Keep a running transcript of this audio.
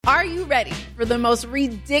Are you ready for the most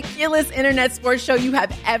ridiculous internet sports show you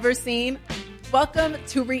have ever seen? Welcome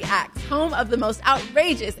to Reacts, home of the most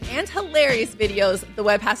outrageous and hilarious videos the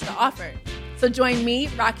web has to offer. So join me,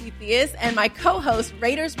 Rocky Theus, and my co-host,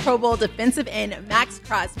 Raiders Pro Bowl defensive end Max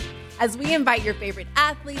Crosby, as we invite your favorite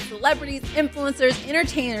athletes, celebrities, influencers,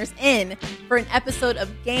 entertainers in for an episode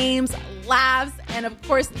of games, laughs, and of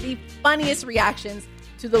course, the funniest reactions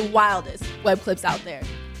to the wildest web clips out there.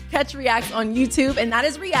 Catch Reacts on YouTube, and that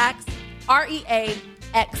is Reacts,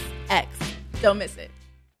 REAXX. Don't miss it.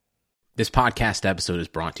 This podcast episode is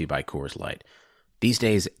brought to you by Coors Light. These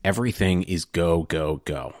days, everything is go, go,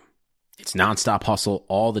 go. It's nonstop hustle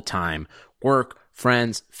all the time. Work,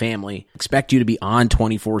 friends, family, expect you to be on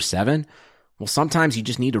 24/7. Well, sometimes you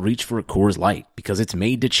just need to reach for a Coors Light because it's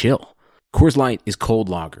made to chill. Coors Light is cold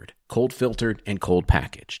lagered, cold filtered, and cold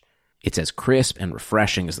packaged. It's as crisp and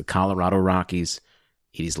refreshing as the Colorado Rockies.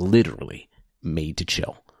 It is literally made to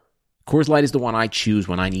chill. Coors Light is the one I choose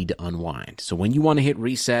when I need to unwind. So when you want to hit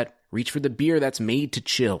reset, reach for the beer that's made to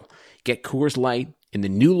chill. Get Coors Light in the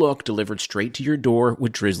new look delivered straight to your door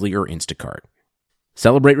with Drizzly or Instacart.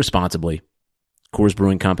 Celebrate responsibly. Coors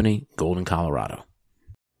Brewing Company, Golden, Colorado.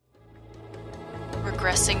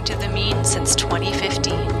 Regressing to the mean since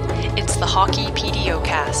 2015, it's the Hockey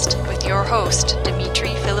PDOcast with your host, Dmitry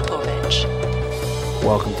Filipovich.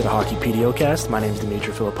 Welcome to the Hockey PDOcast. My name is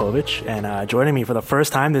Dmitry Filipovich, and joining me for the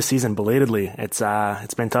first time this season, belatedly, it's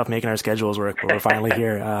been tough making our schedules work, but we're finally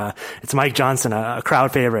here. It's Mike Johnson, a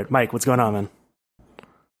crowd favorite. Mike, what's going on, man?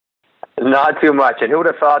 Not too much. And who would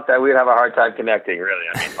have thought that we'd have a hard time connecting, really?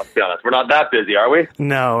 I mean, let's be honest. We're not that busy, are we?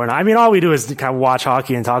 No, we're not. I mean, all we do is kind of watch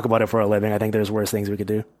hockey and talk about it for a living. I think there's worse things we could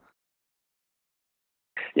do.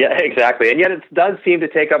 Yeah, exactly. And yet it does seem to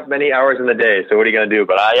take up many hours in the day. So what are you going to do?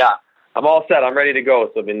 But I'm all set. I'm ready to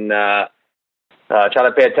go. So I've been trying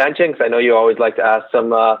to pay attention because I know you always like to ask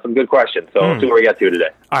some good questions. So let's see what we get to today.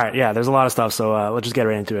 All right. Yeah, there's a lot of stuff. So let's just get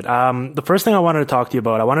right into it. The first thing I wanted to talk to you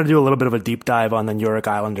about, I wanted to do a little bit of a deep dive on the New York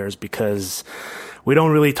Islanders because we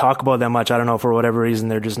don't really talk about them much. I don't know, for whatever reason,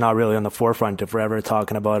 they're just not really on the forefront. If we're ever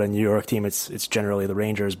talking about a New York team, it's generally the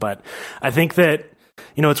Rangers. But I think that,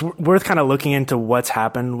 you know, it's worth kind of looking into what's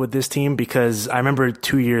happened with this team because I remember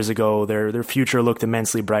 2 years ago, their future looked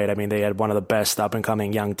immensely bright. I mean, they had one of the best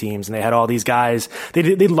up-and-coming young teams, and they had all these guys.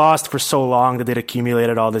 They'd lost for so long that they'd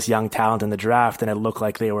accumulated all this young talent in the draft, and it looked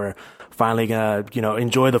like they were finally going to, you know,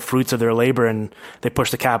 enjoy the fruits of their labor, and they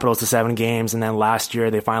pushed the Capitals to 7 games, and then last year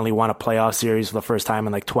they finally won a playoff series for the first time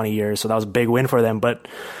in like 20 years, so that was a big win for them. But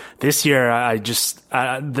this year,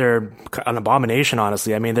 they're an abomination,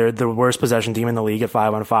 honestly. I mean, they're the worst possession team in the league at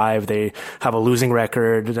 5-on-5. They have a losing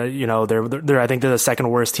record. You know, I think they're the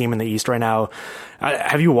second worst team in the East right now.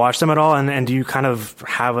 Have you watched them at all? And do you kind of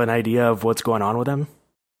have an idea of what's going on with them?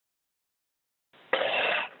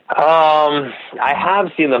 I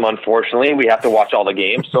have seen them, unfortunately. We have to watch all the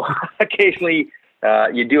games. So occasionally,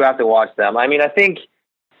 you do have to watch them. I mean, I think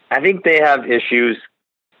they have issues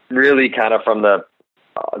really kind of from the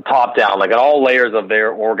top down, like at all layers of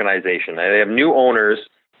their organization. They have new owners,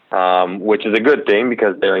 which is a good thing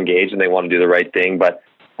because they're engaged and they want to do the right thing. But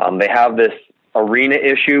they have this arena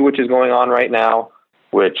issue, which is going on right now,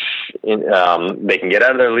 which they can get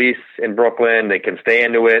out of their lease in Brooklyn. They can stay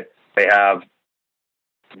into it. They have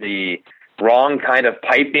the wrong kind of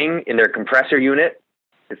piping in their compressor unit.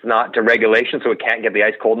 It's not to regulation, so it can't get the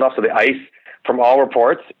ice cold enough. So the ice, from all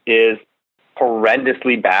reports, is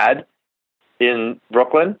horrendously bad in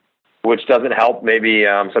Brooklyn, which doesn't help maybe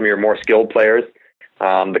some of your more skilled players.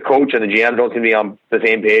 The coach and the GM don't seem to be on the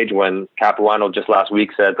same page when Capuano just last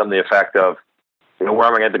week said something to the effect of, you know, where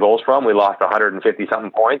am I going to get the goals from? We lost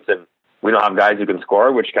 150-something points, and we don't have guys who can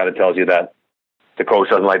score, which kind of tells you that the coach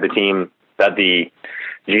doesn't like the team that the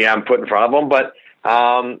GM put in front of them. But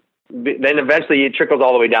then eventually it trickles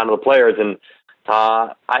all the way down to the players, and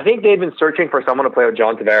I think they've been searching for someone to play with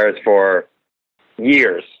John Tavares for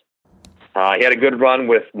years. He had a good run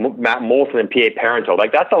with Matt Moulson and P.A. Parento.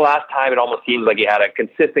 Like, that's the last time it almost seems like he had a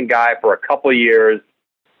consistent guy for a couple of years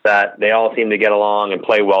that they all seem to get along and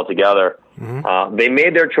play well together. Mm-hmm. They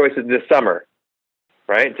made their choices this summer,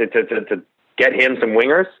 right, to get him some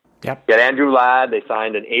wingers. Yep. Get Andrew Ladd. They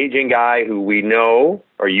signed an aging guy who we know,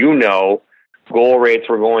 or you know, goal rates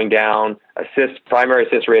were going down, primary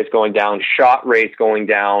assist rates going down, shot rates going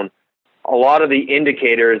down. A lot of the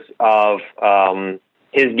indicators of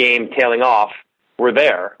his game tailing off were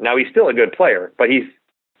there. Now, he's still a good player, but I think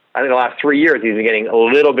the last 3 years he's been getting a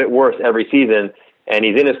little bit worse every season, and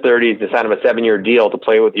he's in his 30s to sign him a 7-year deal to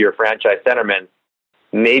play with your franchise centerman.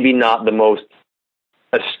 Maybe not the most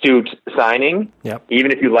astute signing. Yep.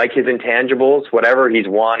 Even if you like his intangibles, whatever, he's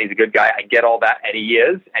won, he's a good guy. I get all that, and he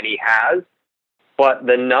is, and he has. But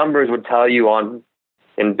the numbers would tell you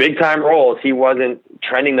in big-time roles, he wasn't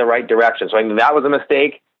trending the right direction. So I think that was a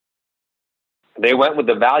mistake. They went with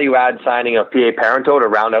the value-add signing of P.A. Parento to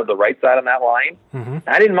round out the right side on that line. Mm-hmm.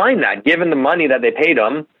 I didn't mind that, given the money that they paid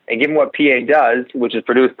him, and given what P.A. does, which is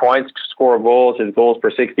produce points, score goals. His goals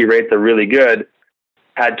per 60 rates are really good.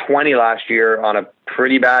 Had 20 last year on a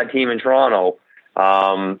pretty bad team in Toronto.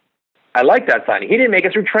 I like that signing. He didn't make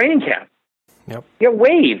it through training camp. Yep. He got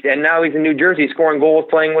waived, and now he's in New Jersey scoring goals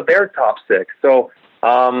playing with their top six. So,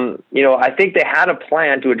 I think they had a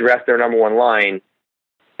plan to address their number one line,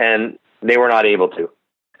 and they were not able to.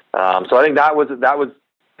 So I think that was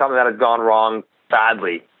something that has gone wrong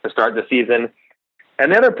badly to start the season.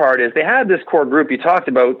 And the other part is they had this core group. You talked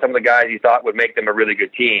about some of the guys you thought would make them a really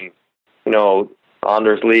good team.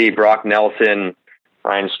 Anders Lee, Brock Nelson,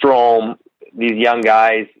 Ryan Strome. These young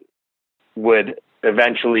guys would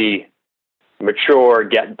eventually mature,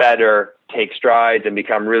 get better, take strides, and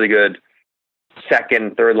become really good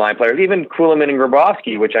second, third line players. Even Kulemin and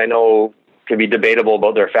Grabowski, which I know can be debatable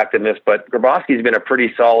about their effectiveness, but Grabowski's been a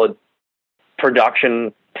pretty solid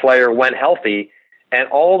production player when healthy. And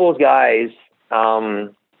all those guys,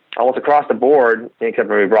 almost across the board, except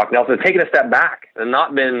for maybe Brock Nelson, have taken a step back and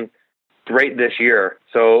not been great this year.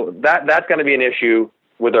 So that's going to be an issue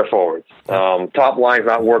with their forwards. Top line's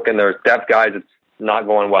not working. There's depth guys, it's not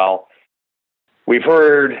going well. We've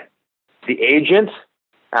heard the agent,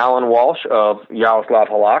 Alan Walsh of Yaroslav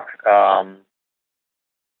Halak,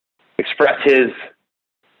 express his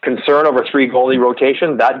concern over 3 goalie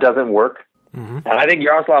rotation. That doesn't work. Mm-hmm. And I think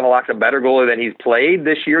Yaroslav Halak's a better goalie than he's played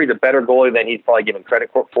this year. He's a better goalie than he's probably given credit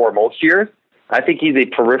for most years. I think he's a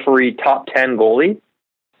periphery top 10 goalie,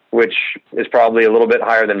 which is probably a little bit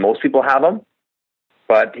higher than most people have him.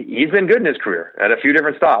 But he's been good in his career at a few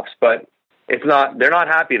different stops. But they're not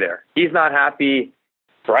happy there. He's not happy.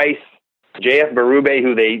 Bryce, JF Berube,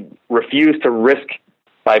 who they refuse to risk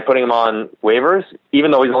by putting him on waivers,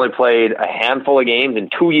 even though he's only played a handful of games in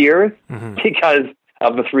 2 years because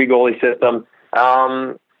of the 3 goalie system.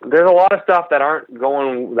 There's a lot of stuff that's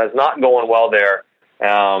not going well there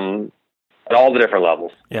at all the different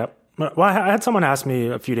levels. Yep. Well, I had someone ask me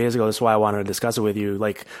a few days ago, this is why I wanted to discuss it with you,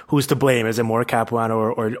 like, who's to blame? Is it more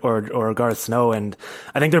Capuano or Garth Snow? And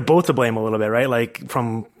I think they're both to blame a little bit, right? Like,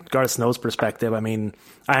 from Garth Snow's perspective, I mean,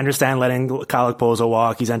 I understand letting Kyle Okposo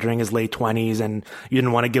walk. He's entering his late 20s, and you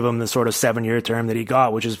didn't want to give him the sort of 7-year term that he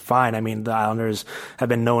got, which is fine. I mean, the Islanders have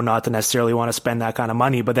been known not to necessarily want to spend that kind of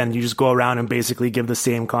money, but then you just go around and basically give the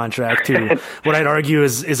same contract to what I'd argue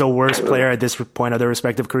is a worse player at this point of their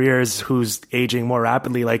respective careers who's aging more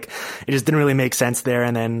rapidly. Like, it just didn't really make sense there.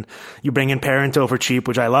 And then you bring in Parento for cheap,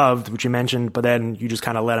 which I loved, which you mentioned, but then you just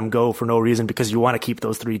kind of let him go for no reason because you want to keep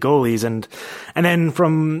those 3 goalies. And then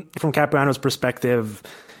from Capuano's perspective,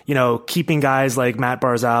 keeping guys like Matt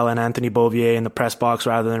Barzal and Anthony Beauvillier in the press box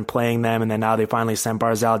rather than playing them, and then now they finally sent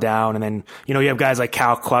Barzal down, and then you have guys like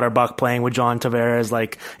Cal Clutterbuck playing with John Tavares.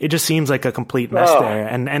 Like, it just seems like a complete mess there.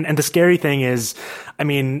 And the scary thing is, I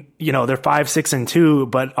mean, they're 5-6-2,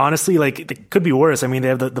 but honestly, like, it could be worse. I mean, they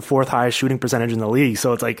have the 4th highest shooting percentage in the league,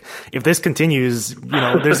 so it's like, if this continues,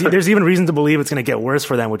 there's even reason to believe it's going to get worse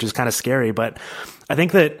for them, which is kind of scary. But I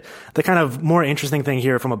think that the kind of more interesting thing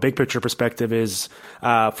here from a big picture perspective is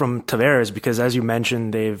from Tavares, because as you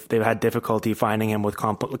mentioned, they've had difficulty finding him with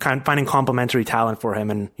finding complementary talent for him.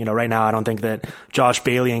 And right now, I don't think that Josh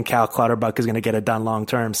Bailey and Cal Clutterbuck is going to get it done long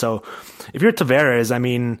term. So if you're Tavares, I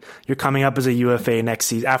mean, you're coming up as a UFA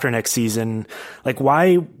after next season. Like,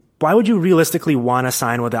 why would you realistically want to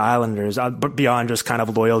sign with the Islanders beyond just kind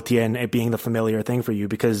of loyalty and it being the familiar thing for you?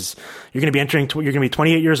 Because you're going to be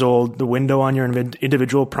 28 years old. The window on your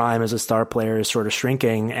individual prime as a star player is sort of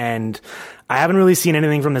shrinking. And I haven't really seen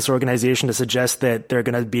anything from this organization to suggest that they're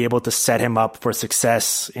going to be able to set him up for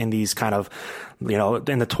success in these kind of,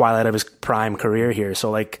 in the twilight of his prime career here. So,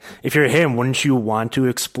 like, if you're him, wouldn't you want to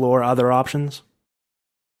explore other options?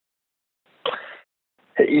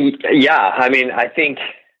 Yeah. I mean, I think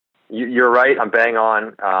you're right. I'm bang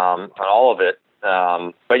on all of it.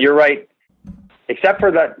 But you're right, except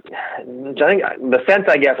for that. I think the sense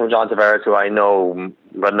I get from John Tavares, who I know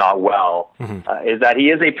but not well, is that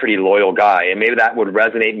he is a pretty loyal guy, and maybe that would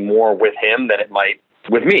resonate more with him than it might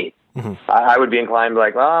with me. I would be inclined to be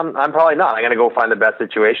like, well, I'm probably not. I'm going to go find the best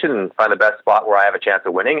situation and find the best spot where I have a chance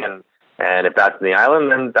of winning, and if that's in the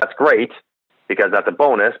island, then that's great because that's a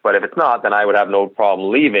bonus. But if it's not, then I would have no problem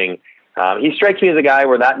leaving. He strikes me as a guy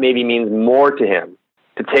where that maybe means more to him,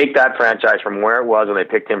 to take that franchise from where it was when they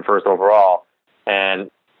picked him first overall and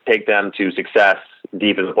take them to success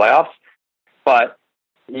deep in the playoffs. But,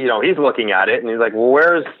 he's looking at it and he's like, well,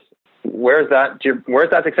 where's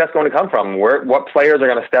that success going to come from? What players are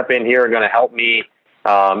going to step in here and going to help me?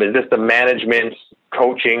 Is this the management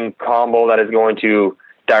coaching combo that is going to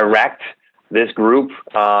direct this group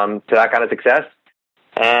to that kind of success?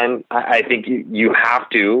 And I think you have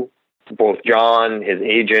to, both John, his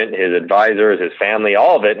agent, his advisors, his family,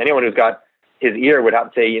 all of it, anyone who's got his ear would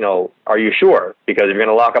have to say, are you sure? Because if you're going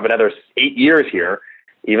to lock up another 8 years here,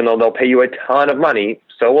 even though they'll pay you a ton of money,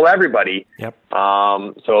 so will everybody. Yep.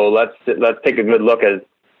 So let's take a good look as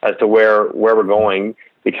to where we're going,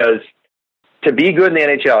 because to be good in the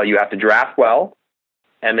NHL, you have to draft well,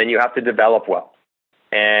 and then you have to develop well.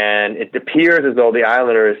 And it appears as though the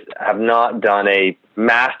Islanders have not done a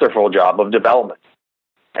masterful job of development.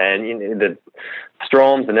 And the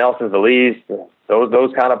Stromes, the Nelsons, the Lees,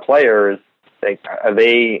 those kind of players, are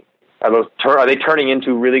they turning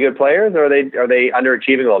into really good players, or are they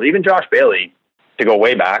underachieving a little? Even Josh Bailey, to go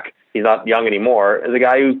way back, he's not young anymore, is a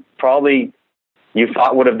guy who probably you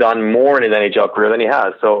thought would have done more in his NHL career than he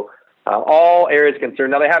has. So all areas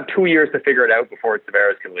concerned. Now they have 2 years to figure it out before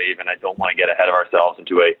Tavares can leave, and I don't want to get ahead of ourselves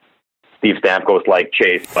into a Steve Stamkos-like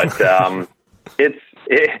chase, but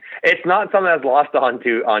it's not something that's lost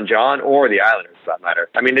on John or the Islanders, for that matter.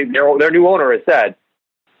 I mean, their new owner has said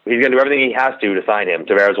he's going to do everything he has to sign him.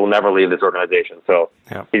 Tavares will never leave this organization, so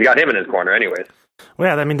He's got him in his corner anyways.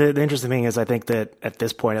 Well, yeah, I mean, the interesting thing is I think that at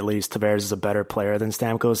this point, at least, Tavares is a better player than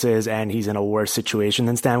Stamkos is, and he's in a worse situation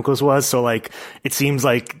than Stamkos was. So, it seems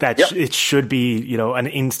like that it should be, an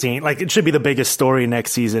instinct. It should be the biggest story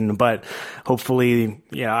next season. But hopefully,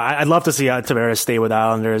 I'd love to see Tavares stay with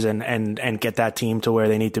Islanders and get that team to where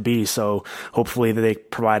they need to be. So hopefully they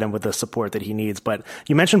provide him with the support that he needs. But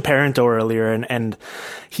you mentioned Parenteau earlier, and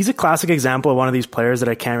he's a classic example of one of these players that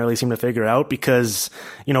I can't really seem to figure out because,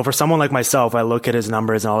 for someone like myself, I look at his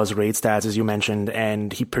numbers and all his rate stats, as you mentioned,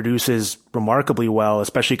 and he produces remarkably well,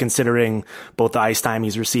 especially considering both the ice time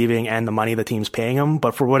he's receiving and the money the team's paying him.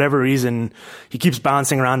 But for whatever reason, he keeps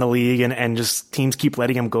bouncing around the league and just teams keep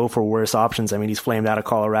letting him go for worse options. I mean, he's flamed out of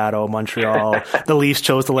Colorado, Montreal. The Leafs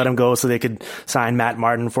chose to let him go so they could sign Matt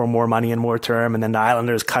Martin for more money and more term. And then the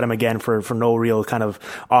Islanders cut him again for no real kind of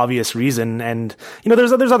obvious reason. And,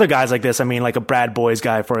 there's other guys like this. I mean, like a Brad Boyes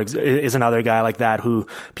guy is another guy like that who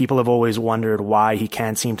people have always wondered why he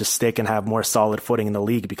can't seem to stick and have more solid footing in the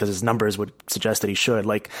league because his numbers would suggest that he should.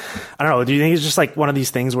 I don't know. Do you think it's just one of these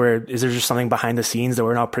things where is there just something behind the scenes that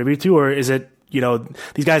we're not privy to, or is it,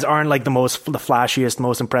 these guys aren't the flashiest,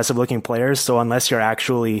 most impressive looking players. So unless you're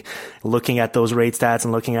actually looking at those rate stats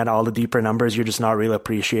and looking at all the deeper numbers, you're just not really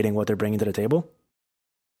appreciating what they're bringing to the table?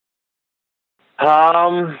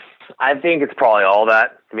 I think it's probably all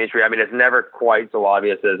that, Dimitri. I mean, it's never quite so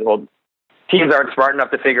obvious as, teams aren't smart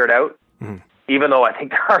enough to figure it out. Mm-hmm. Even though I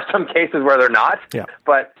think there are some cases where they're not. Yeah.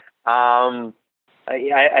 But I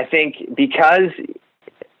think because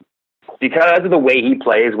of the way he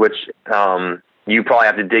plays, which you probably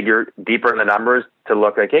have to dig deeper in the numbers to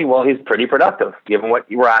look like, hey, well, he's pretty productive. Given what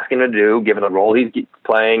you were asking him to do, given the role he's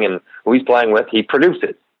playing and who he's playing with, he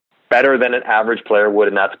produces better than an average player would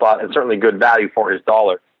in that spot, and certainly good value for his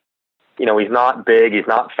dollar. He's not big, he's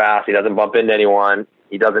not fast, he doesn't bump into anyone,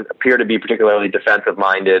 he doesn't appear to be particularly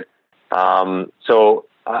defensive-minded. So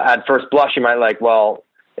at first blush, you might well,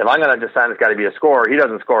 if I'm going to just sign this guy to be a scorer, he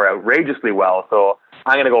doesn't score outrageously well. So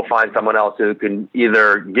I'm going to go find someone else who can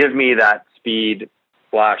either give me that speed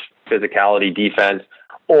 / physicality defense,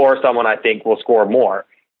 or someone I think will score more.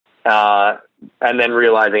 And then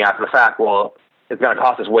realizing after the fact, well, it's going to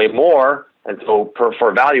cost us way more. And so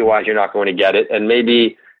for value wise, you're not going to get it. And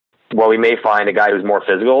maybe, we may find a guy who's more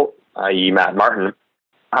physical, i.e. Matt Martin.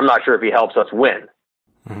 I'm not sure if he helps us win.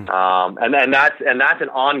 Mm-hmm. And that's an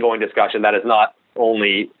ongoing discussion that is not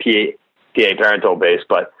only PA Parenteau based,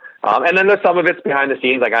 but and then there's some of it's behind the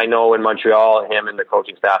scenes. I know in Montreal, him and the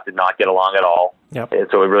coaching staff did not get along at all. Yep. And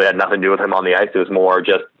so it really had nothing to do with him on the ice. It was more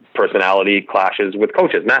just personality clashes with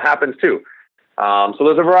coaches, and that happens too. So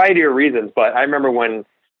there's a variety of reasons. But I remember when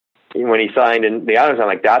he signed in the Islanders, I'm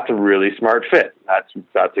like, that's a really smart fit.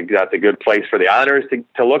 That's a good place for the Islanders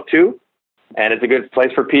to look to. And it's a good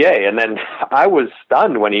place for PA. And then I was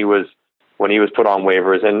stunned when he was put on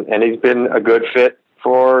waivers, and he's been a good fit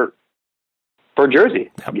for Jersey,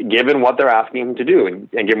 given what they're asking him to do and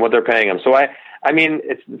given what they're paying him. So I mean,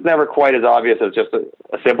 it's never quite as obvious as just a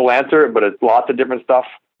simple answer, but it's lots of different stuff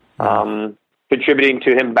contributing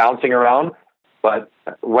to him bouncing around. But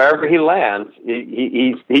wherever he lands,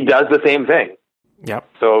 he does the same thing. Yep.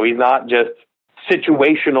 So he's not just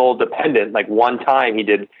situational dependent. Like one time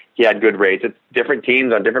he had good rates. It's different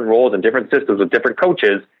teams on different roles and different systems with different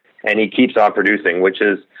coaches. and he keeps on producing, which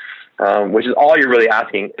is all you're really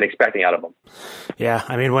asking and expecting out of him. Yeah,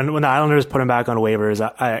 I mean, when the Islanders put him back on waivers,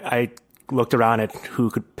 I looked around at who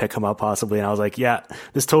could pick him up possibly, and I was like, yeah,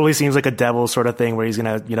 this totally seems like a Devil sort of thing where he's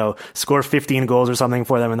gonna, score 15 goals or something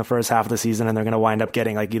for them in the first half of the season, and they're gonna wind up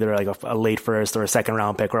getting like either like a late first or a second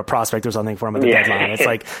round pick or a prospect or something for him at the deadline. It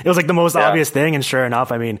was like the most obvious thing, and sure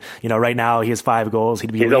enough, I mean, right now he has 5 goals.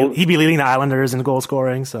 He'd be leading the Islanders in goal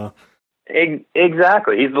scoring. So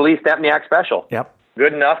exactly, he's the Lee Stempniak special. Yep.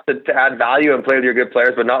 Good enough to add value and play with your good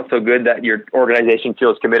players, but not so good that your organization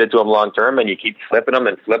feels committed to him long term, and you keep flipping him,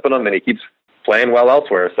 and he keeps playing well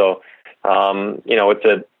elsewhere. So, it's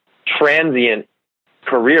a transient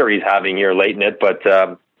career he's having here late in it, but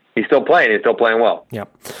he's still playing. He's still playing well.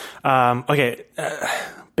 Yep. Okay.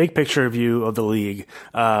 Big picture view of the league.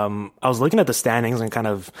 I was looking at the standings and kind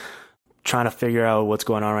of trying to figure out what's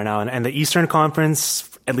going on right now. And the Eastern Conference,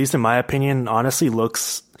 at least in my opinion, honestly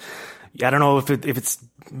looks, I don't know if it's,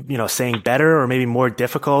 saying better or maybe more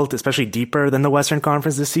difficult, especially deeper than the Western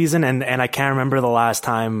Conference this season. And I can't remember the last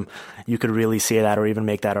time you could really say that or even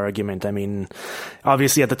make that argument. I mean,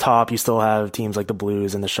 obviously at the top, you still have teams like the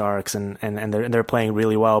Blues and the Sharks and they're playing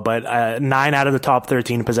really well, but 9 out of the top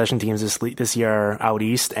 13 possession teams this year are out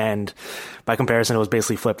East. And by comparison, it was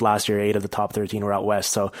basically flipped last year. 8 of the top 13 were out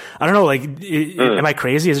West. So I don't know, am I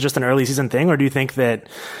crazy? Is it just an early season thing, or do you think that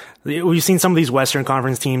we've seen some of these Western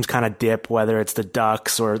Conference teams kind of dip, whether it's the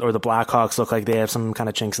Ducks or the Blackhawks look like they have some kind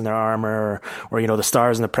of chinks in their armor, or the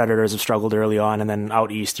Stars and the Predators have struggled early on, and then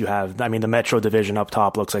out East you have, the Metro Division up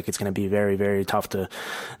top looks like it's going to be very, very tough to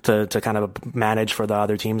kind of manage for the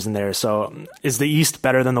other teams in there. So is the East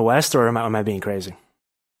better than the West, or am I being crazy?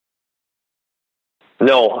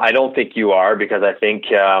 No, I don't think you are, because I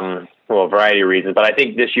think, a variety of reasons, but I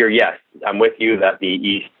think this year, yes, I'm with you that the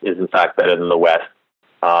East is in fact better than the West.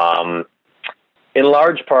 In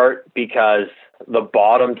large part because the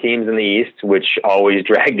bottom teams in the East, which always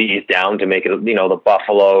drag the East down to make it, the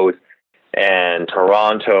Buffaloes and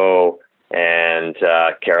Toronto and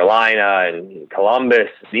Carolina and Columbus,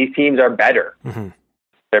 these teams are better. Mm-hmm.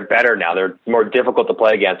 They're better now. They're more difficult to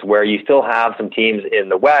play against, where you still have some teams in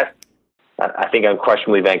the West. I think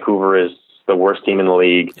unquestionably Vancouver is the worst team in the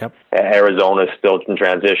league. Yep. Arizona is still in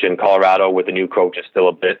transition. Colorado with the new coach is still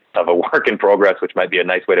a bit of a work in progress, which might be a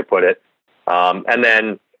nice way to put it. And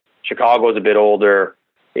then Chicago is a bit older.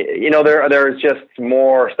 There's just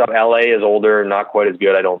more stuff. LA is older, not quite as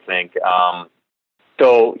good, I don't think. I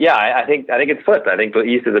think it's flipped. I think the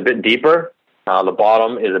East is a bit deeper. The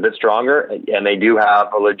bottom is a bit stronger, and they do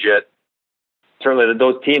have a legit, certainly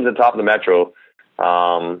those teams at the top of the Metro,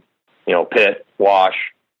 Pitt, Wash,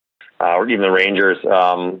 or even the Rangers,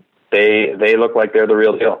 they look like they're the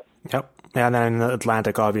real deal. Yep. And then in the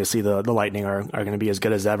Atlantic, obviously, the Lightning are going to be as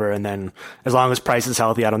good as ever. And then as long as Price is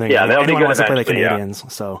healthy, I don't think anyone wants to play the Canadians. Yeah.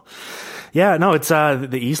 So, it's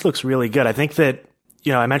the East looks really good. I think that,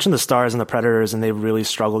 I mentioned the Stars and the Predators, and they've really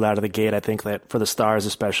struggled out of the gate. I think that for the Stars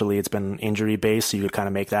especially, it's been injury-based, so you could kind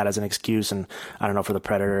of make that as an excuse. And I don't know for the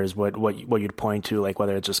Predators what you'd point to, like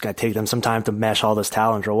whether it's just going to take them some time to mesh all this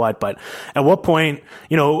talent or what. But at what point,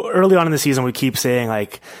 early on in the season, we keep saying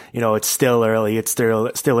it's still early, it's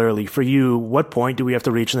still early. For you, what point do we have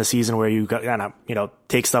to reach in the season where you kind of,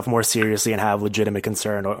 take stuff more seriously and have legitimate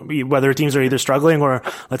concern, or whether teams are either struggling or,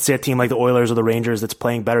 let's say, a team like the Oilers or the Rangers that's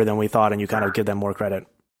playing better than we thought, and you kind of give them more credit?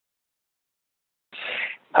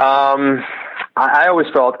 I always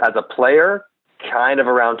felt as a player, kind of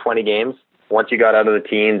around 20 games. Once you got out of the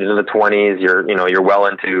teens into the 20s, you're well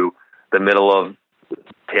into the middle of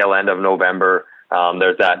tail end of November.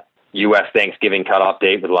 There's that U.S. Thanksgiving cutoff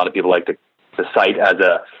date that a lot of people like to cite as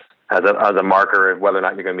a marker of whether or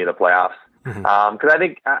not you're going to be in the playoffs. Because I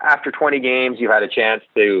think after 20 games, you've had a chance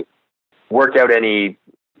to work out any,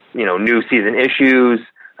 new season issues.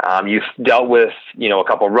 You've dealt with, a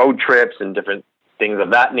couple road trips and different things of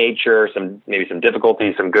that nature, maybe some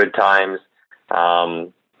difficulties, some good times.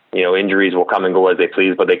 Injuries will come and go as they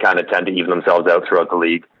please, but they kind of tend to even themselves out throughout the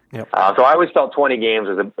league. Yep. So I always felt 20 games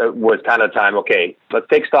was kind of time. Okay, let's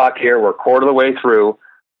take stock here. We're a quarter of the way through.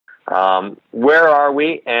 Where are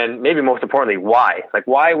we? And maybe most importantly, why?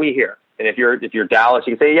 Why are we here? And if you're Dallas,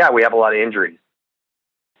 you can say, yeah, we have a lot of injuries.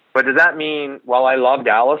 But does that mean, well, I love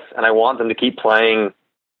Dallas and I want them to keep playing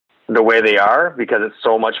the way they are because it's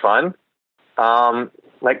so much fun?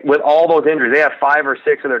 With all those injuries, they have 5 or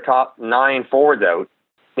 6 of their top 9 forwards out.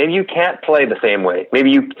 Maybe you can't play the same way.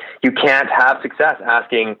 Maybe you can't have success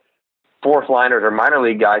asking fourth liners or minor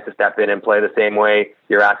league guys to step in and play the same way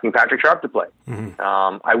you're asking Patrick Sharp to play. Mm-hmm.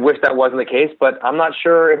 I wish that wasn't the case, but I'm not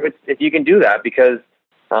sure if you can do that, because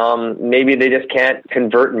maybe they just can't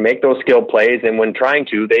convert and make those skill plays. And when trying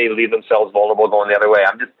to, they leave themselves vulnerable going the other way.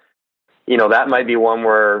 I'm just, that might be one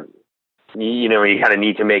where, you kind of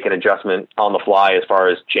need to make an adjustment on the fly as far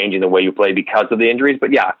as changing the way you play because of the injuries.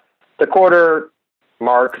 But yeah, the quarter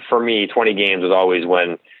mark for me, 20 games was always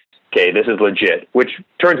when, okay, this is legit, which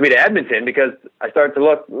turns me to Edmonton because I start to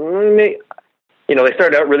look, they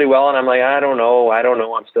started out really well and I'm like, I don't know.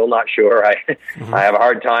 I'm still not sure. I have a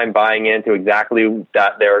hard time buying into exactly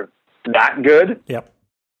that they're that good. Yep.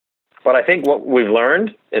 But I think what we've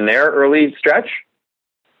learned in their early stretch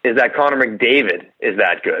is that Connor McDavid is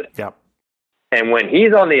that good. Yep. And when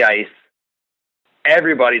he's on the ice,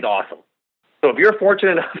 everybody's awesome. So if you're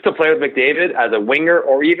fortunate enough to play with McDavid as a winger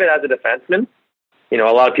or even as a defenseman, a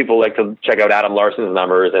lot of people like to check out Adam Larson's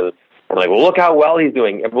numbers and I'm like, well, look how well he's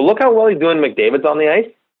doing. Well, look how well he's doing McDavid's on the ice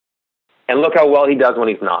and look how well he does when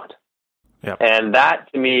he's not. Yep. And that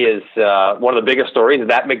to me is one of the biggest stories,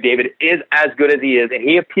 that McDavid is as good as he is. And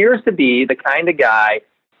he appears to be the kind of guy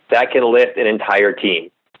that can lift an entire team.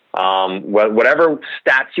 Whatever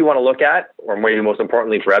stats you want to look at, or maybe most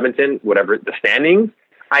importantly for Edmonton, whatever the standings,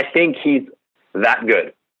 I think he's that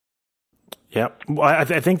good. Yep. Well, I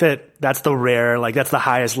think that's the rare, that's the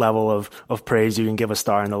highest level of praise you can give a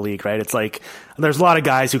star in the league, right? It's like, there's a lot of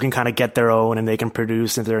guys who can kind of get their own and they can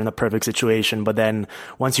produce if they're in the perfect situation. But then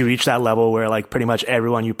once you reach that level where pretty much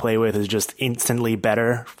everyone you play with is just instantly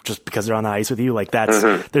better just because they're on the ice with you, that's,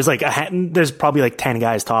 there's probably 10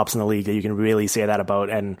 guys tops in the league that you can really say that about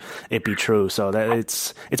and it be true. So that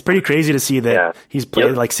it's pretty crazy to see that he's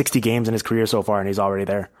played 60 games in his career so far and he's already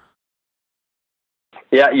there.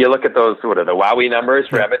 Yeah, you look at those, what are the Wowie numbers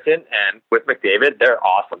for Edmonton, and with McDavid, they're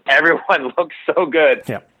awesome. Everyone looks so good.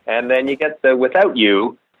 Yeah. And then you get the without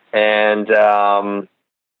you, and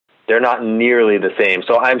they're not nearly the same.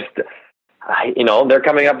 So they're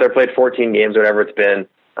coming up, they've played 14 games, whatever it's been.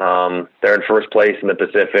 They're in first place in the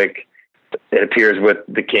Pacific. It appears with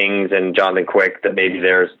the Kings and Jonathan Quick that maybe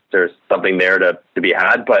there's something there to be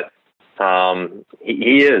had, but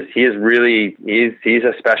he's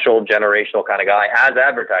a special generational kind of guy, as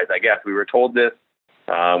advertised, I guess. We were told this.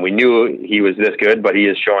 We knew he was this good, but he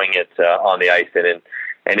is showing it on the ice and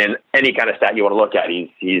in any kind of stat you want to look at,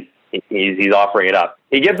 he's offering it up.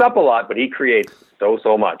 He gives up a lot, but he creates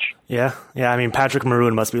so much. Yeah. I mean, Patrick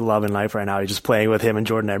Maroon must be loving life right now. He's just playing with him and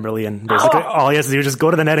Jordan Eberle, and basically all he has to do is just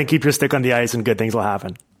go to the net and keep your stick on the ice, and good things will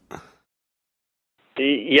happen.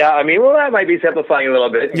 Yeah, I mean, that might be simplifying a little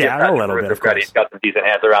bit. Yeah, a little bit. Of course. He's got some decent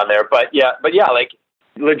hands around there, but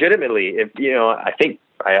legitimately, if I think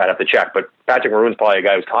I'd have to check, but Patrick Maroon's probably a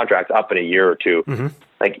guy whose contract's up in a year or two.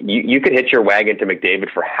 Mm-hmm. You could hitch your wagon to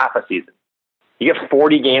McDavid for half a season. You get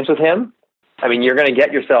 40 games with him. I mean, you're going to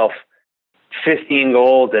get yourself 15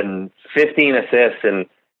 goals and 15 assists, and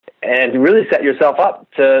really set yourself up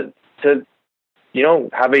to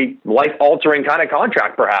have a life-altering kind of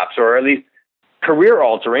contract, perhaps, or at least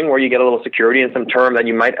career-altering, where you get a little security and some term that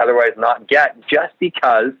you might otherwise not get just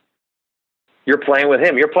because you're playing with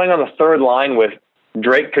him. You're playing on the third line with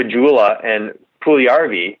Drake Caggiula and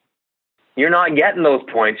Puljujarvi. You're not getting those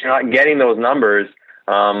points. You're not getting those numbers.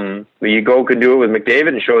 You could do it with McDavid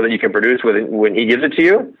and show that you can produce with it when he gives it to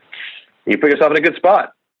you. You put yourself in a good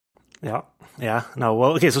spot. Yeah. No.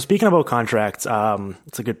 Well, okay. So speaking about contracts,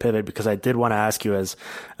 it's a good pivot because I did want to ask you as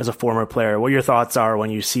a former player, what your thoughts are when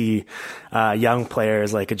you see young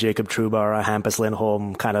players like a Jacob Trouba or a Hampus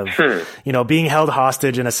Lindholm kind of, being held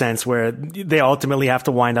hostage in a sense where they ultimately have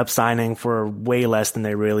to wind up signing for way less than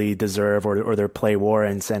they really deserve or their play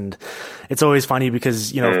warrants. And it's always funny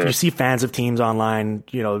because, if you see fans of teams online,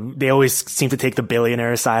 they always seem to take the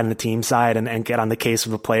billionaire side and the team side and get on the case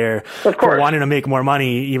of a player for wanting to make more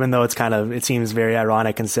money, even though it seems very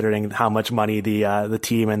ironic considering how much money the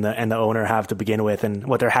team and the owner have to begin with and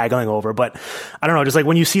what they're haggling over. But I don't know, just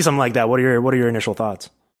when you see something like that, what are your initial thoughts?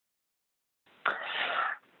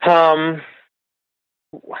 I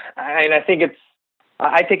think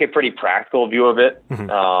I take a pretty practical view of it.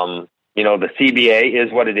 Mm-hmm. The CBA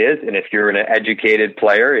is what it is. And if you're an educated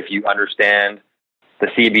player, if you understand the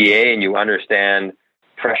CBA and you understand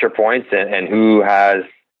pressure points and who has,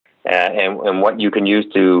 and what you can use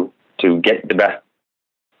to get the best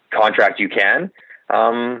contract you can,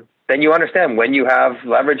 then you understand when you have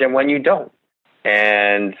leverage and when you don't.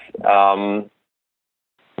 And,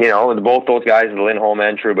 both those guys, Lindholm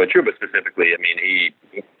and Trouba specifically, I mean,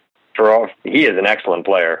 he is an excellent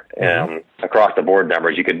player, across the board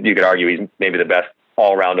numbers. You could argue he's maybe the best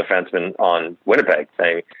all-around defenseman on Winnipeg.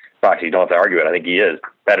 Actually, you don't have to argue it. I think he is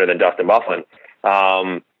better than Dustin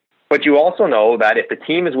Byfuglien. But you also know that if the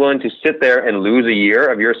team is willing to sit there and lose a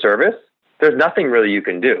year of your service, there's nothing really you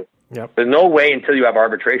can do. Yep. There's no way until you have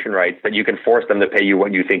arbitration rights that you can force them to pay you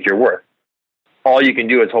what you think you're worth. All you can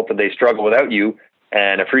do is hope that they struggle without you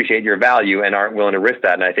and appreciate your value and aren't willing to risk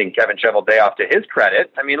that. And I think Kevin Cheveldayoff, to his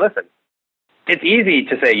credit, I mean, listen, it's easy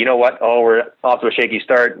to say, you know what, we're off to a shaky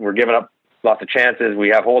start. We're giving up lots of chances. We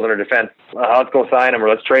have holes in our defense. Let's go sign them or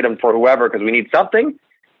let's trade them for whoever because we need something.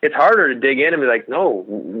 It's harder to dig in and be like, no,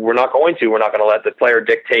 we're not going to. We're not going to let the player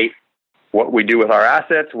dictate what we do with our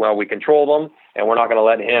assets while we control them, and we're not going to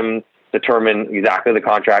let him determine exactly the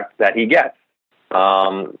contract that he gets.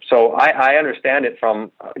 So I understand it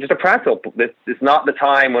from just a practical. It's not the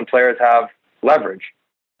time when players have leverage.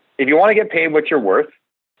 If you want to get paid what you're worth,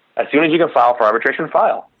 as soon as you can file for arbitration,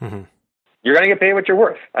 file. Mm-hmm. You're going to get paid what you're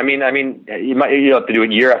worth. I mean, you have to do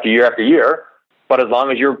it year after year after year, but as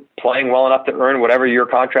long as you're playing well enough to earn whatever your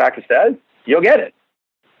contract says, you'll get it.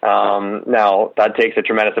 Now that takes a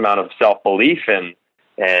tremendous amount of self-belief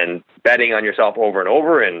and betting on yourself over and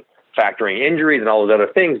over and factoring injuries and all those other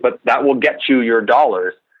things, but that will get you your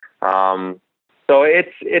dollars. So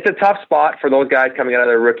it's a tough spot for those guys coming out of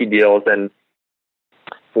their rookie deals. And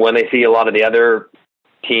when they see a lot of the other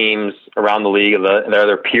teams around the league,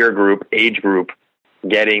 their peer group, age group,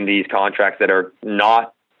 getting these contracts that are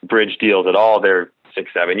not bridge deals at all, they're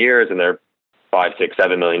 6-7 years and they're $5, $6,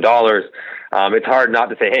 $7 million. It's hard not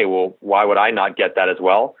to say, hey, well, why would I not get that as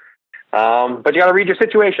well? But you got to read your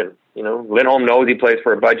situation. You know, Lindholm knows he plays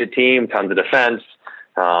for a budget team, tons of defense.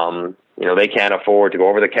 They can't afford to go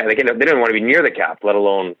over the cap. They didn't want to be near the cap, let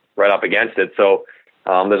alone right up against it. So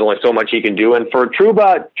there's only so much he can do. And for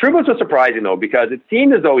Trouba's was surprising though, because it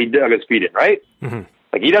seemed as though he dug his feet in, right? Mm-hmm.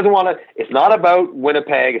 Like he doesn't want to. It's not about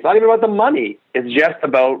Winnipeg. It's not even about the money. It's just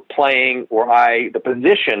about playing the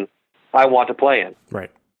position I want to play in.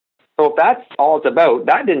 Right. So if that's all it's about,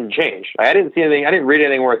 that didn't change. I didn't see anything. I didn't read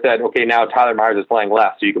anything where it said, okay, now Tyler Myers is playing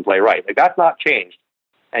left, so you can play right. Like that's not changed.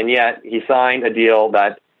 And yet he signed a deal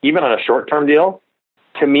that, even on a short-term deal,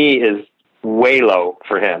 to me is way low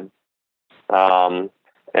for him.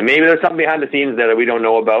 And maybe there's something behind the scenes there that we don't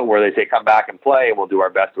know about, where they say, come back and play, and we'll do our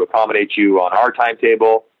best to accommodate you on our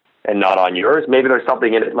timetable and not on yours. Maybe there's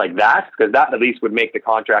something in it like that, because that at least would make the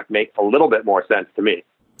contract make a little bit more sense to me.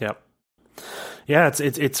 Yep. Yeah,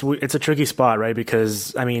 it's a tricky spot, right?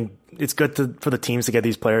 Because I mean, it's good for the teams to get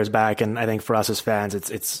these players back, and I think for us as fans,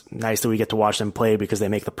 it's nice that we get to watch them play because they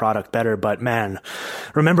make the product better. But man,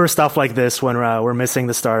 remember stuff like this when we're missing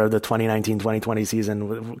the start of the 2019-2020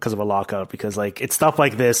 season because of a lockout, because like it's stuff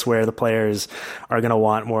like this where the players are going to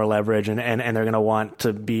want more leverage and they're going to want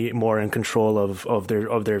to be more in control of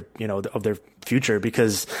their future,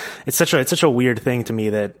 because it's such a weird thing to me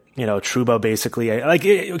that, you know, Trouba basically, I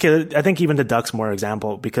think even the Ducks more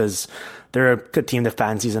example, because they're a team that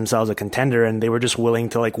fancies themselves a contender, and they were just willing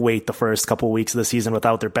to like wait the first couple of weeks of the season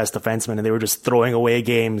without their best defenseman, and they were just throwing away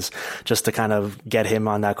games just to kind of get him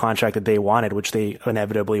on that contract that they wanted, which they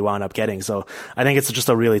inevitably wound up getting. So I think it's just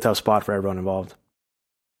a really tough spot for everyone involved.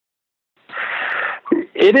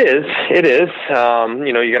 It is.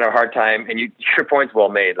 You got a hard time, and your point's well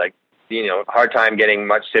made. Like, hard time getting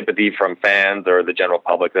much sympathy from fans or the general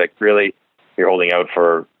public. Like, really, you're holding out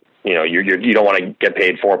for, you don't want to get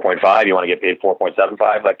paid 4.5. You want to get paid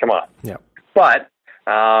 4.75. Like, come on. Yeah. But,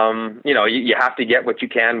 you have to get what you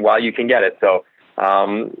can while you can get it. So,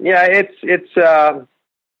 it's a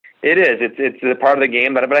part of the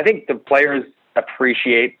game. But I think the players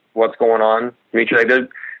appreciate what's going on. Dimitri, like,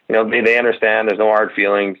 they understand there's no hard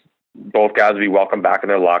feelings. Both guys will be welcome back in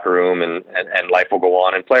their locker room, and life will go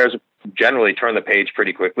on. And players generally turn the page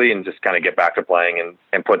pretty quickly and just kind of get back to playing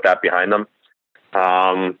and put that behind them.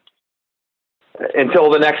 Until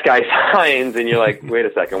the next guy signs, and you're like, wait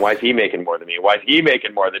a second, why is he making more than me? Why is he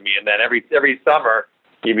making more than me? And then every summer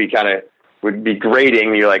would be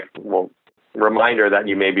grading. You're like, well, reminder that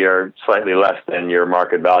you maybe are slightly less than your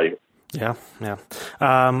market value. Yeah.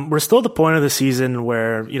 We're still at the point of the season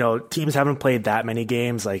where, teams haven't played that many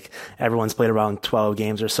games. Like, everyone's played around 12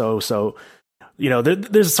 games or so. So,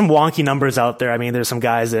 there's some wonky numbers out there. I mean, there's some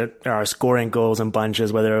guys that are scoring goals in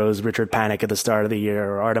bunches, whether it was Richard Panik at the start of the year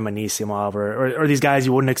or Artem Anisimov or these guys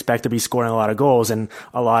you wouldn't expect to be scoring a lot of goals. And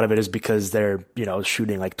a lot of it is because they're,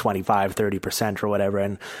 shooting like 25, 30% or whatever.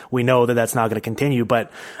 And we know that that's not going to continue.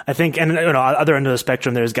 But I think, and other end of the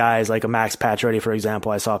spectrum, there's guys like a Max Pacioretty, for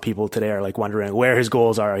example. I saw people today are like wondering where his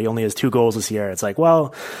goals are. He only has 2 goals this year. It's like,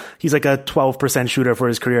 well, he's like a 12% shooter for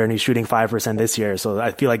his career and he's shooting 5% this year. So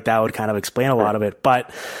I feel like that would kind of explain a lot of it. But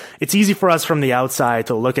it's easy for us from the outside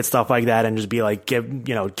to look at stuff like that and just be like, give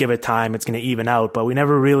it time. It's going to even out. But we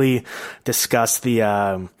never really discuss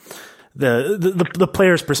the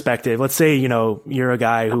player's perspective. Let's say, you're a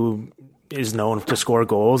guy who is known to score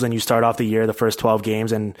goals, and you start off the year, the first 12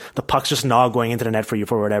 games, and the puck's just not going into the net for you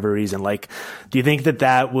for whatever reason. Like, do you think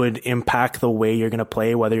that would impact the way you're going to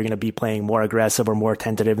play, whether you're going to be playing more aggressive or more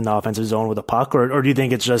tentative in the offensive zone with a puck? Or do you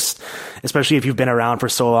think it's just, especially if you've been around for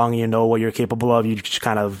so long and you know what you're capable of, you just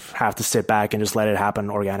kind of have to sit back and just let it happen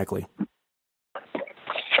organically?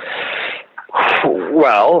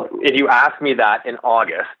 Well, if you ask me that in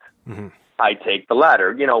August, I take the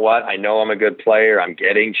latter. You know what? I know I'm a good player. I'm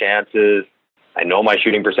getting chances. I know my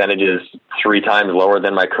shooting percentage is 3 times lower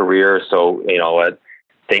than my career. So, you know what?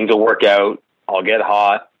 Things will work out. I'll get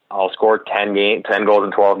hot. I'll score 10 goals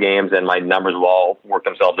in 12 games, and my numbers will all work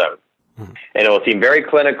themselves out. And it will seem very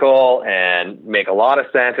clinical and make a lot of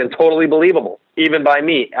sense and totally believable, even by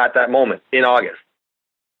me at that moment in August.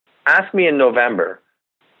 Ask me in November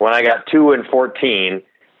when I got 2 and 14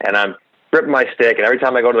 and I'm gripping my stick, and every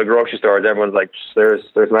time I go to the grocery stores, everyone's like, there's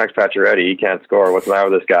Max Pacioretty. He can't score. What's the matter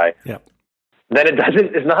with this guy? Yep. Then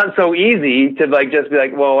it's not so easy to just be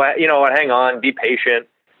like, well, you know what, hang on, be patient.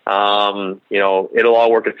 You know, it'll all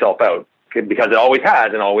work itself out, because it always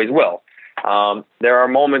has and always will. There are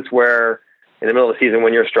moments where in the middle of the season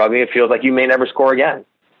when you're struggling, it feels like you may never score again.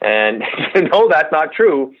 And no, that's not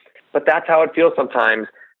true, but that's how it feels sometimes.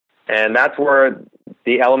 And that's where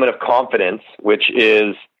the element of confidence, which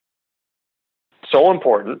is so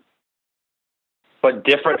important, but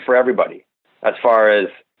different for everybody as far as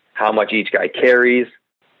how much each guy carries,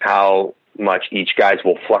 how much each guy's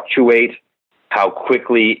will fluctuate, how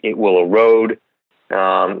quickly it will erode. You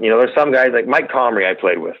know, there's some guys like Mike Comrie I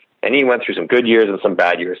played with, and he went through some good years and some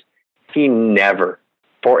bad years. He never,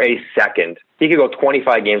 for a second, he could go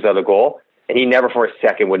 25 games without a goal, and he never for a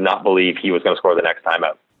second would not believe he was going to score the next time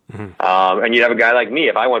out. And you'd have a guy like me.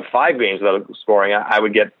 If I went 5 games without scoring, I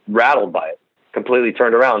would get rattled by it, completely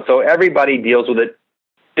turned around. So everybody deals with it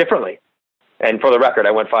differently. And for the record,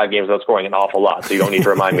 I went 5 games without scoring an awful lot, so you don't need to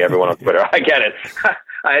remind me, everyone on Twitter. I get it.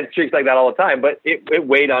 I had streaks like that all the time, but it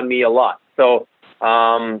weighed on me a lot. So,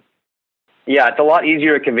 yeah, it's a lot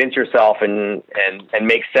easier to convince yourself and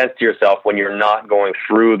make sense to yourself when you're not going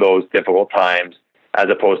through those difficult times, as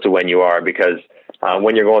opposed to when you are, because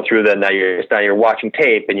when you're going through them, now you're watching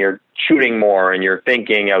tape and you're shooting more and you're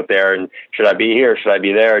thinking out there, and should I be here? Should I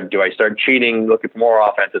be there? Do I start cheating, looking for more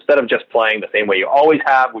offense instead of just playing the same way you always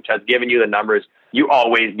have, which has given you the numbers you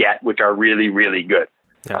always get, which are really, really good.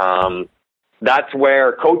 Yeah. That's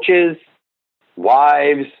where coaches,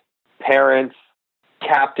 wives, parents,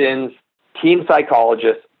 captains, team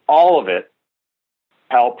psychologists, all of it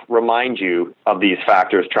help remind you of these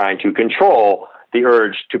factors, trying to control the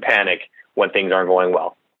urge to panic when things aren't going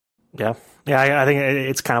well. Yeah. I think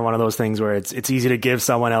it's kind of one of those things where it's easy to give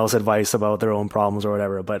someone else advice about their own problems or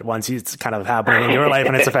whatever, but once it's kind of happening in your life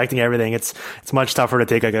and it's affecting everything, it's much tougher to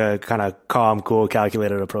take like a kind of calm, cool,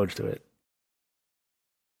 calculated approach to it.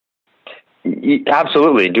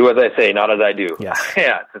 Absolutely. Do as I say, not as I do. Yes.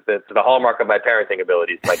 Yeah. It's the hallmark of my parenting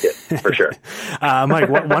abilities, my kid, for sure. Mike,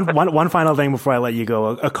 one final thing before I let you go.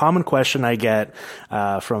 A common question I get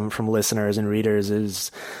from listeners and readers is,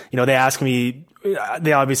 you know, they ask me,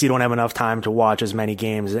 they obviously don't have enough time to watch as many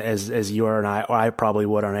games as you or I probably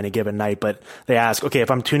would on any given night, but they ask, okay, if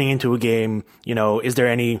I'm tuning into a game, you know, is there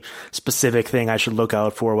any specific thing I should look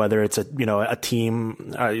out for, whether it's a team,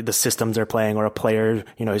 the systems they're playing, or a player,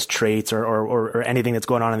 you know, his traits or anything that's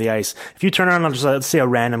going on the ice? If you turn on, just, let's say, a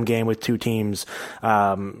random game with 2 teams,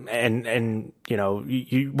 and you know,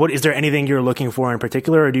 what is there anything you're looking for in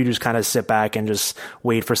particular, or do you just kind of sit back and just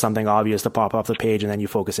wait for something obvious to pop off the page and then you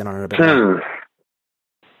focus in on it a bit more?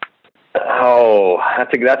 Oh,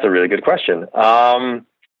 that's a really good question.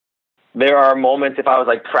 There are moments, if I was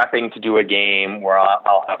like prepping to do a game, where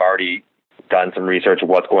I'll have already done some research of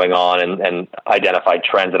what's going on and identified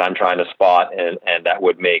trends that I'm trying to spot, and that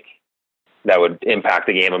would impact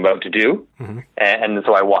the game I'm about to do. Mm-hmm. And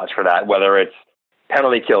so I watch for that, whether it's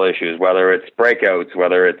penalty kill issues, whether it's breakouts,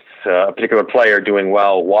 whether it's a particular player doing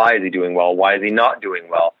well. Why is he doing well? Why is he not doing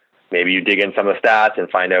well? Maybe you dig in some of the stats and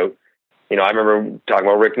find out. You know, I remember talking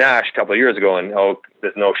about Rick Nash a couple of years ago, and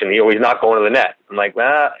this notion, he's not going to the net. I'm like,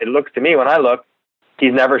 it looks to me when I look,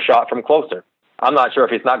 he's never shot from closer. I'm not sure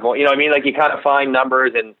if he's not going, you know what I mean? Like, you kind of find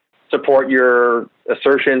numbers and support your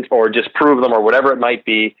assertions or disprove them or whatever it might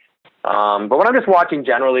be. But when I'm just watching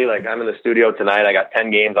generally, like I'm in the studio tonight, I got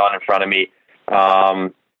 10 games on in front of me.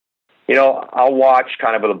 You know, I'll watch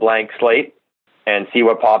kind of with a blank slate and see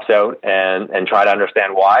what pops out and try to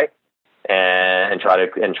understand why. And try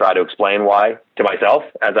to explain why to myself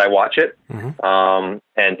as I watch it, mm-hmm.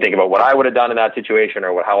 And think about what I would have done in that situation,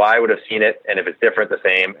 or how I would have seen it, and if it's different, the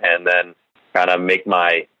same, and then kind of make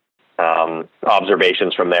my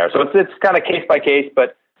observations from there. So it's kind of case by case,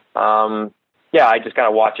 but yeah, I just kind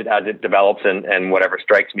of watch it as it develops and whatever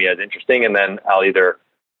strikes me as interesting. And then I'll either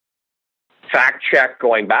fact check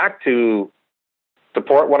going back to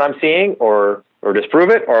support what I'm seeing or disprove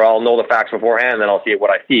it, or I'll know the facts beforehand and then I'll see what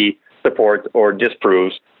I see supports or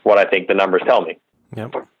disproves what I think the numbers tell me.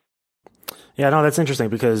 Yep. Yeah, no, that's interesting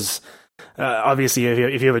because obviously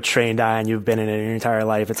if you have a trained eye and you've been in it your entire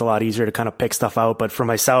life, it's a lot easier to kind of pick stuff out. But for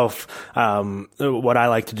myself, what I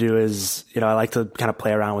like to do is, I like to kind of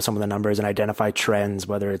play around with some of the numbers and identify trends,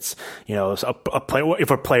 whether it's, if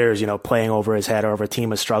a player's, playing over his head or if a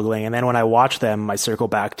team is struggling. And then when I watch them, I circle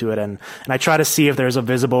back to it and I try to see if there's a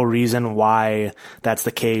visible reason why that's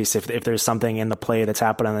the case. If there's something in the play that's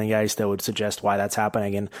happening on the ice that would suggest why that's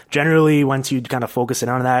happening. And generally, once you kind of focus in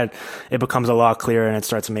on that, it becomes a lot clearer and it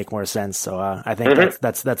starts to make more sense. So I think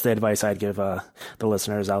that's the advice I'd give the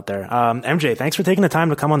listeners out there. MJ, thanks for taking the time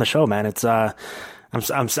to come on the show, man. It's I'm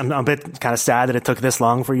a bit kind of sad that it took this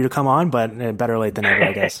long for you to come on, but better late than never,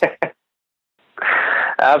 I guess.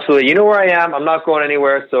 Absolutely. You know where I am. I'm not going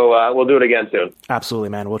anywhere, so we'll do it again soon. Absolutely,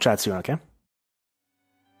 man. We'll chat soon, okay?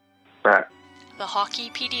 All right. The Hockey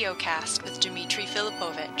PDOcast with Dimitri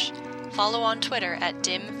Filipovic. Follow on Twitter at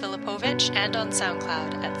dimfilipovic and on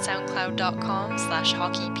SoundCloud at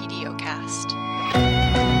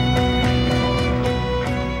soundcloud.com/hockeypdocast.